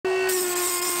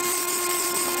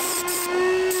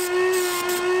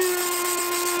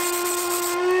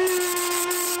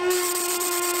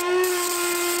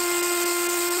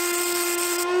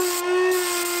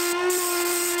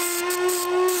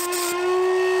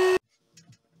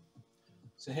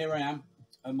So here I am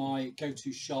at my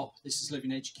go-to shop. This is Living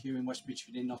HQ in West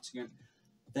Bridgford in Nottingham.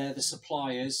 They're the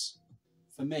suppliers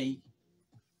for me,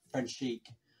 Frenchic.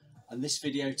 And this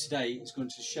video today is going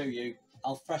to show you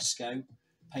Al Fresco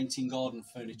painting garden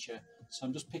furniture. So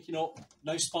I'm just picking up,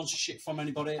 no sponsorship from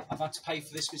anybody. I've had to pay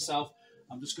for this myself.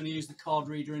 I'm just going to use the card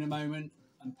reader in a moment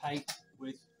and pay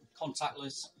with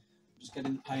contactless. Just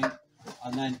getting the paint,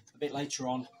 and then a bit later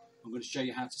on I'm going to show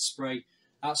you how to spray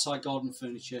outside garden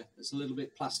furniture that's a little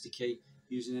bit plasticky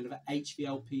using an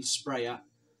HVLP sprayer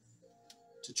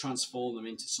to transform them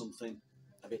into something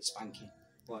a bit spanky.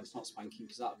 Well, it's not spanky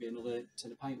because that would be another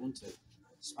tin of paint, wouldn't it?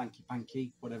 Spanky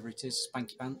panky, whatever it is,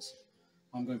 spanky pants.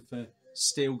 I'm going for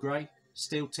steel grey,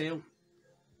 steel teal,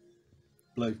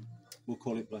 blue. We'll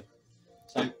call it blue.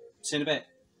 So, see you in a bit.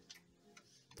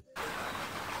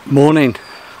 Morning,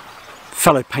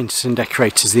 fellow painters and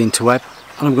decorators of the interweb,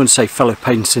 and I'm going to say fellow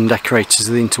painters and decorators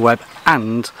of the interweb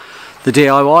and the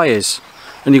DIYers.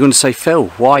 And you're going to say, Phil,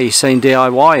 why are you saying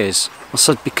DIYers? I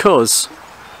said because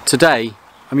today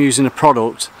I'm using a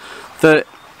product that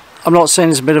I'm not saying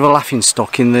is a bit of a laughing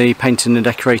stock in the painting and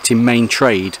decorating main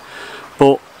trade,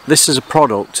 but this is a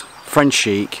product,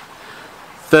 Frenchic,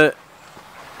 that,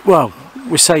 well,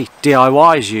 we say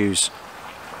DIYers use.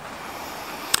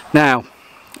 Now,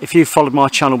 if you've followed my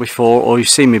channel before or you've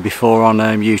seen me before on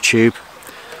YouTube,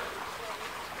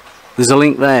 there's a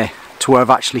link there to where I've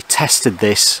actually tested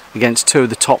this against two of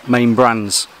the top main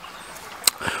brands.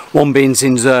 One being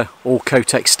Zinza All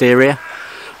Coat Exterior,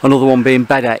 another one being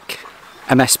Bedek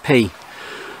MSP,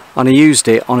 and I used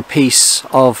it on a piece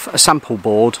of a sample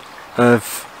board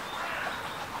of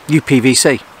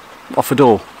UPVC off a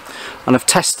door, and I've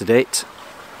tested it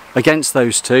against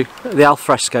those two, the Al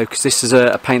Fresco, because this is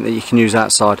a paint that you can use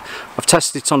outside. I've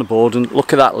tested it on a board, and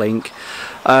look at that link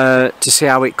to see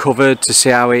how it covered, to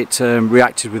see how it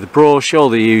reacted with the brush, all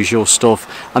the usual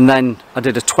stuff. And then I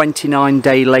did a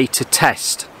 29-day later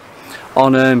test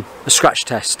on a scratch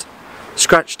test,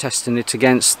 testing it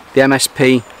against the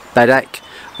MSP Bedek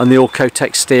and the All Coat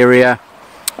Exterior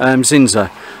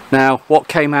Zinza. Now, what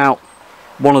came out,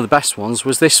 one of the best ones,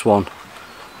 was this one.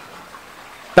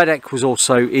 Bedek was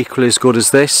also equally as good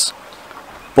as this,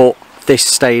 but this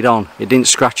stayed on, it didn't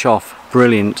scratch off.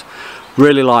 Brilliant,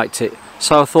 really liked it.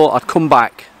 So I thought I'd come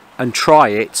back and try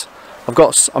it.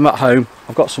 I'm at home,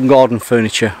 I've got some garden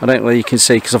furniture. I don't know whether you can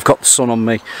see because I've got the sun on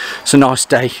me. It's a nice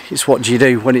day. It's what do you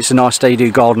do when it's a nice day, you do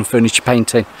garden furniture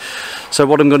painting. So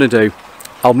what I'm going to do,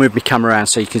 I'll move my camera around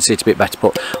so you can see it a bit better,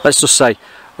 but let's just say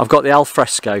I've got the Al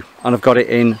Fresco and I've got it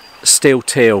in steel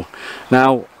teal.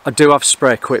 Now I do have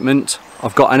spray equipment.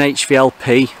 I've got an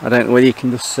HVLP, I don't know whether you can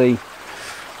just see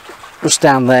just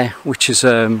down there, which is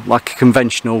like a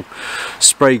conventional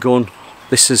spray gun.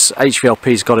 This is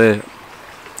HVLP's got a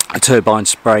turbine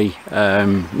spray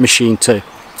machine to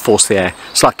force the air.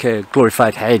 It's like a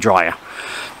glorified hairdryer.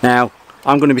 Now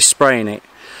I'm going to be spraying it.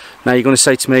 Now you're going to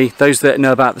say to me, those that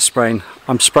know about the spraying,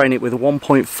 I'm spraying it with a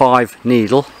 1.5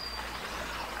 needle.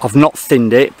 I've not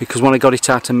thinned it because when I got it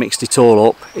out and mixed it all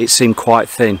up, it seemed quite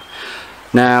thin.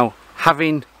 Now,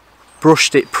 having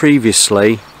brushed it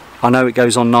previously, I know it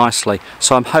goes on nicely,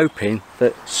 so I'm hoping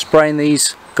that spraying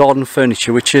these garden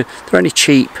furniture, which they're only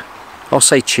cheap, I'll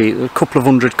say cheap, a couple of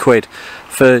 £100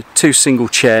 for two single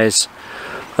chairs,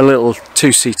 a little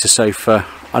two-seater sofa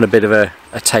and a bit of a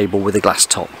table with a glass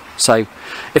top. So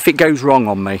if it goes wrong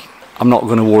on me, I'm not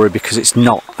going to worry because it's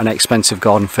not an expensive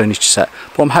garden furniture set.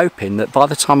 But I'm hoping that by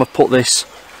the time I put this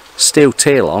steel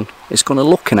teal on, it's going to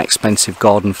look an expensive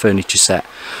garden furniture set.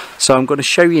 So I'm going to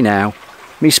show you now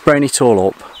me spraying it all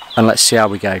up and let's see how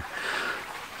we go.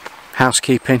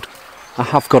 Housekeeping, I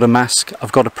have got a mask,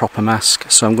 I've got a proper mask,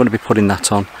 so I'm going to be putting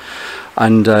that on,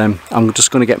 and I'm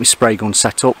just going to get my spray gun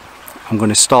set up. I'm going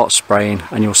to start spraying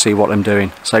and you'll see what I'm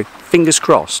doing. So fingers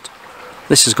crossed,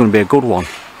 this is going to be a good one.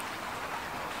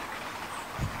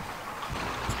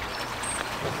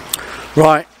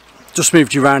 Right, just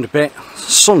moved you around a bit.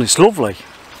 Sun is lovely.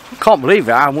 Can't believe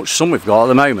it, how much sun we've got at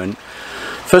the moment.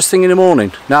 First thing in the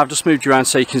morning. Now I've just moved you around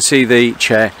so you can see the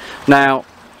chair. Now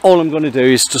all I'm going to do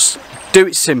is just do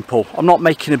it simple. I'm not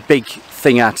making a big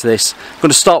thing out of this. I'm going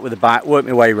to start with the back, work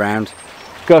my way around,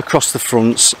 go across the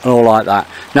fronts and all like that.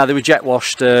 Now they were jet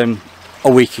washed a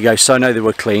week ago, so I know they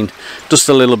were cleaned. Just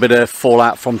a little bit of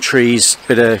fallout from trees,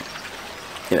 bit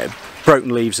of, you know,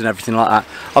 broken leaves and everything like that.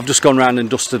 I've just gone around and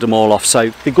dusted them all off, so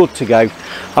they're good to go.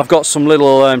 I've got some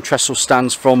little trestle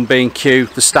stands from B&Q,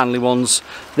 the Stanley ones.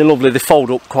 They're lovely, they fold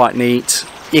up quite neat.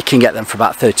 you can get them for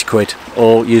about 30 quid,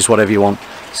 or use whatever you want.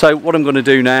 So what I'm going to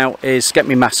do now is get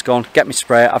my mask on, get my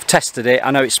sprayer. I've tested it,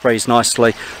 I know it sprays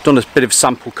nicely, done a bit of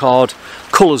sample card,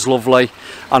 colour's lovely,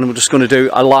 and I'm just going to do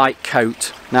a light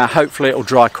coat. Now hopefully it'll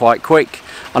dry quite quick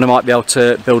and I might be able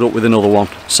to build up with another one,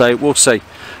 so we'll see.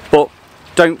 But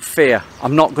don't fear,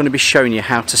 I'm not going to be showing you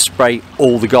how to spray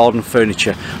all the garden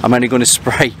furniture. I'm only going to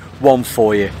spray one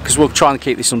for you, because we'll try and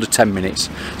keep this under 10 minutes.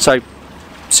 So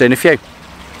see you in a few.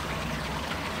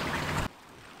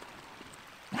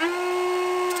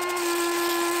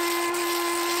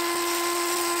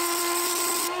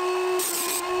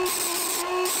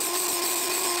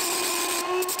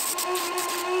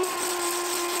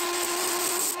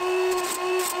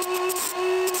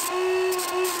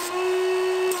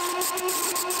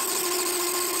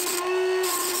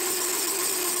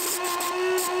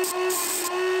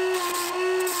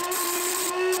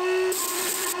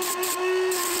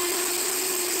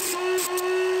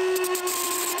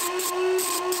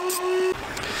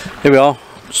 Here we are,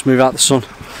 just move out the sun.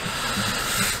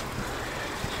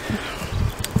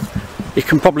 You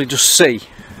can probably just see,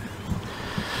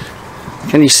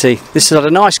 can you see, this has had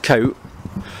a nice coat,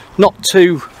 not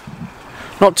too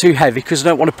heavy, because I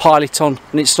don't want to pile it on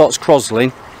and it starts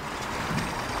crozzling.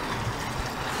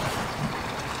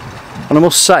 And I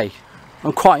must say,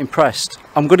 I'm quite impressed.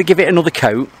 I'm going to give it another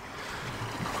coat,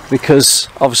 because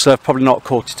obviously I've probably not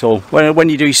caught it all. When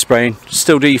you do your spraying,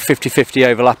 still do your 50-50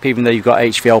 overlap, even though you've got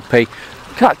HVLP. Look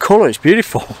at that colour, it's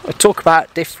beautiful. I talk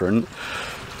about different.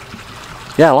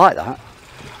 Yeah, I like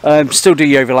that. Still do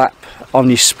your overlap on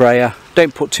your sprayer.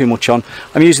 Don't put too much on.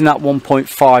 I'm using that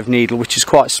 1.5 needle, which is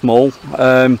quite small.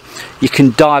 You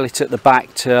can dial it at the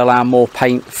back to allow more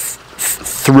paint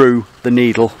through the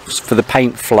needle for the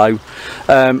paint flow.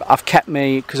 I've kept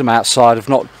me, because I'm outside, I've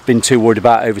not been too worried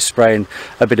about overspraying.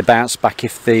 A bit of bounce back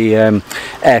if the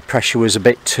air pressure was a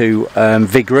bit too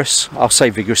vigorous. I'll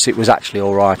say vigorous, it was actually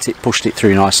alright, it pushed it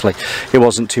through nicely. It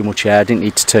wasn't too much air, I didn't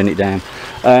need to turn it down.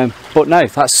 But no,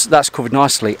 that's covered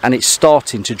nicely, and it's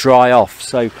starting to dry off.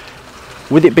 So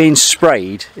with it being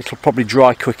sprayed, it'll probably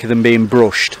dry quicker than being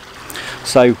brushed.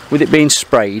 So with it being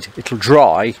sprayed, it'll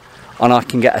dry, and I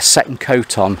can get a second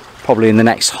coat on probably in the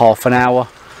next half an hour.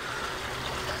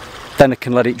 Then I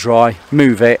can let it dry,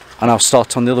 move it, and I'll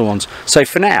start on the other ones. So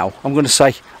for now, I'm going to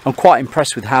say I'm quite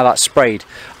impressed with how that's sprayed.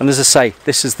 And as I say,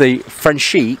 this is the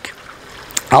Frenchic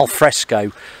Al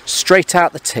Fresco, straight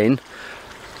out the tin,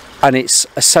 and it's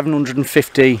a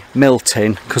 750ml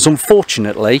tin, because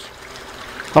unfortunately,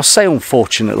 I'll say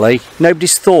unfortunately,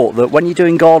 nobody's thought that when you're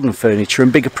doing garden furniture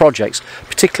and bigger projects,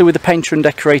 particularly with a painter and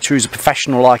decorator who's a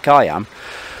professional like I am,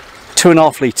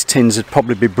 2.5 litre tins would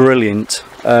probably be brilliant,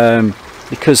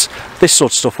 because this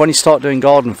sort of stuff, when you start doing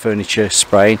garden furniture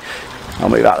spraying, I'll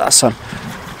move out that sun,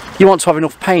 you want to have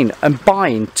enough paint, and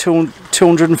buying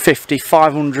 250,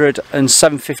 500 and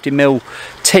 750ml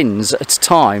tins at a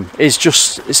time is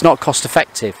just, it's not cost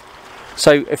effective.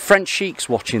 So if Frenchic's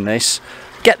watching this,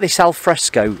 get this Al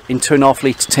Fresco in 2.5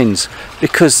 litre tins,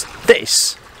 because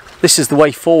this is the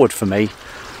way forward for me.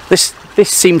 This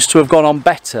seems to have gone on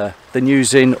better than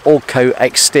using all coat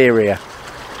exterior.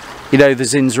 You know, the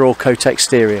Zinza all coat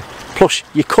exterior. Plus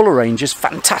your colour range is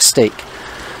fantastic.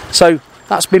 So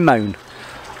that's been mown.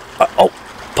 Oh,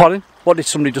 pardon? What did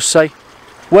somebody just say?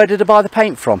 Where did I buy the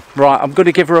paint from? Right, I'm going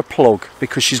to give her a plug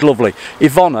because she's lovely.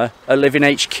 Ivana at Living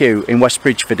HQ in West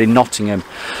Bridgford in Nottingham.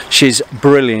 She's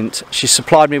brilliant. She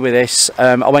supplied me with this.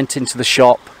 I went into the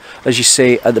shop, as you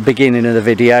see at the beginning of the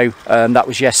video. That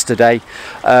was yesterday.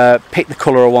 Picked the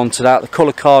colour I wanted out, the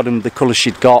colour card and the colour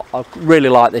she'd got. I really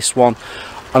like this one.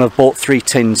 And I've bought 3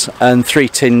 tins. And 3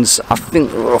 tins, I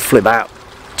think roughly about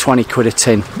 20 quid a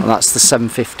tin. And that's the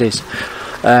 750s.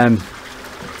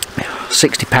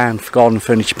 £60 for garden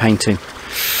furniture painting.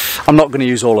 I'm not going to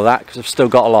use all of that because I've still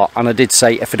got a lot, and I did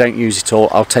say if I don't use it all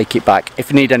I'll take it back.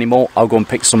 If I need any more I'll go and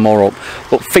pick some more up,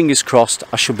 but fingers crossed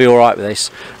I should be alright with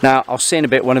this. Now I'll see in a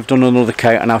bit when I've done another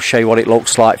coat, and I'll show you what it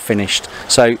looks like finished.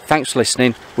 So thanks for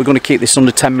listening. We're going to keep this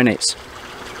under 10 minutes.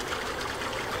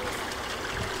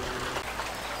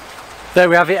 There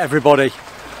we have it, everybody.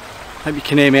 Hope you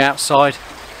can hear me outside.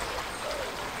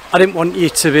 I didn't want you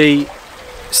to be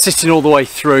sitting all the way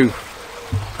through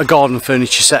a garden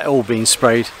furniture set all being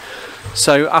sprayed,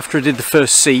 so after I did the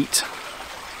first seat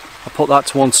I put that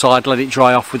to one side, let it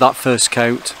dry off with that first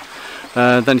coat,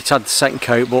 then it had the second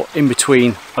coat, but in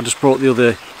between I just brought the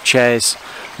other chairs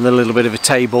and a little bit of a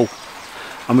table,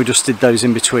 and we just did those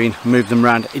in between, moved them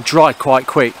around. It dried quite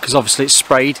quick because obviously it's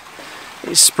sprayed.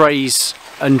 It sprays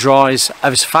and dries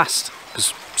ever so fast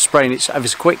because spraying it's ever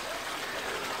so quick.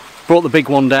 Brought the big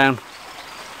one down,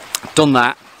 done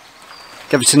that,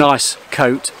 Give it a nice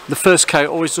coat. The first coat,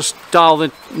 always just dial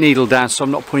the needle down so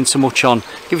I'm not putting so much on.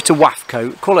 Give it a waft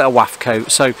coat, call it a waft coat,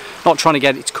 so not trying to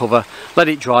get it to cover. Let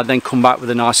it dry, then come back with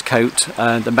a nice coat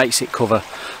that makes it cover.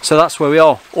 So that's where we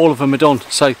are, all of them are done.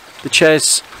 So the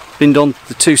chair's been done,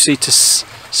 the two-seater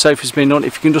sofa's been done.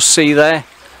 If you can just see there,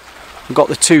 we've got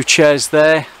the two chairs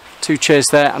there,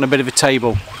 and a bit of a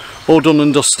table. All done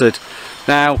and dusted.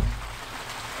 Now,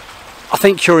 I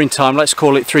think curing time, let's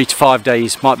call it 3 to 5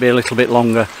 days, might be a little bit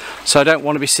longer. So I don't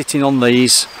want to be sitting on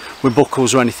these with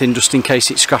buckles or anything just in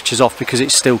case it scratches off because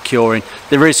it's still curing.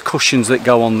 There is cushions that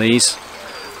go on these.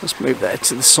 Let's move there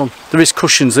to the sun. There is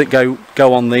cushions that go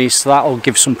on these, so that'll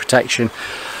give some protection.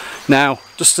 Now,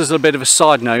 just as a bit of a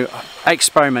side note,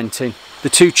 experimenting. The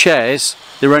two chairs,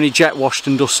 they're only jet washed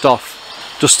and dusted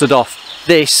off.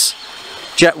 This,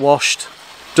 jet washed,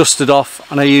 dusted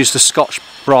off, and I used a Scotch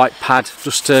Brite pad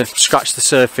just to scratch the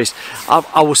surface.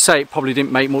 I will say it probably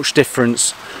didn't make much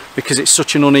difference because it's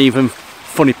such an uneven,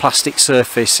 funny plastic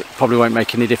surface. It probably won't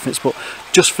make any difference, but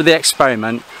just for the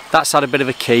experiment, that's had a bit of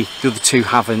a key. The other two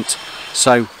haven't.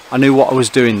 So I knew what I was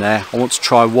doing there. I want to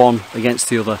try one against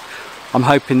the other. I'm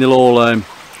hoping they'll all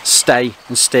stay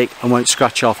and stick and won't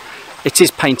scratch off. It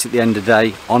is paint at the end of the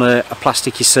day on a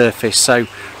plasticky surface, so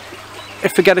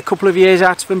if I get a couple of years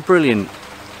out of them, brilliant.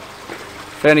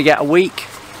 If I only get a week,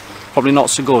 probably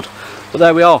not so good. But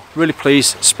there we are, really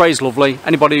pleased. Spray's lovely.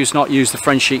 Anybody who's not used the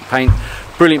Frenchic paint,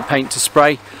 brilliant paint to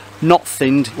spray. Not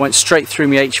thinned, went straight through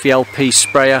my HVLP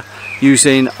sprayer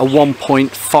using a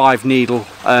 1.5 needle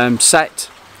set.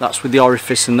 That's with the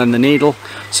orifice and then the needle.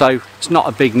 So it's not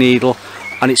a big needle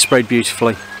and it sprayed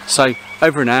beautifully. So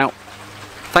over and out.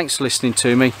 Thanks for listening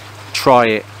to me. Try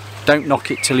it. Don't knock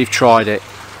it till you've tried it.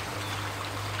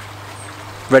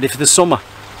 Ready for the summer.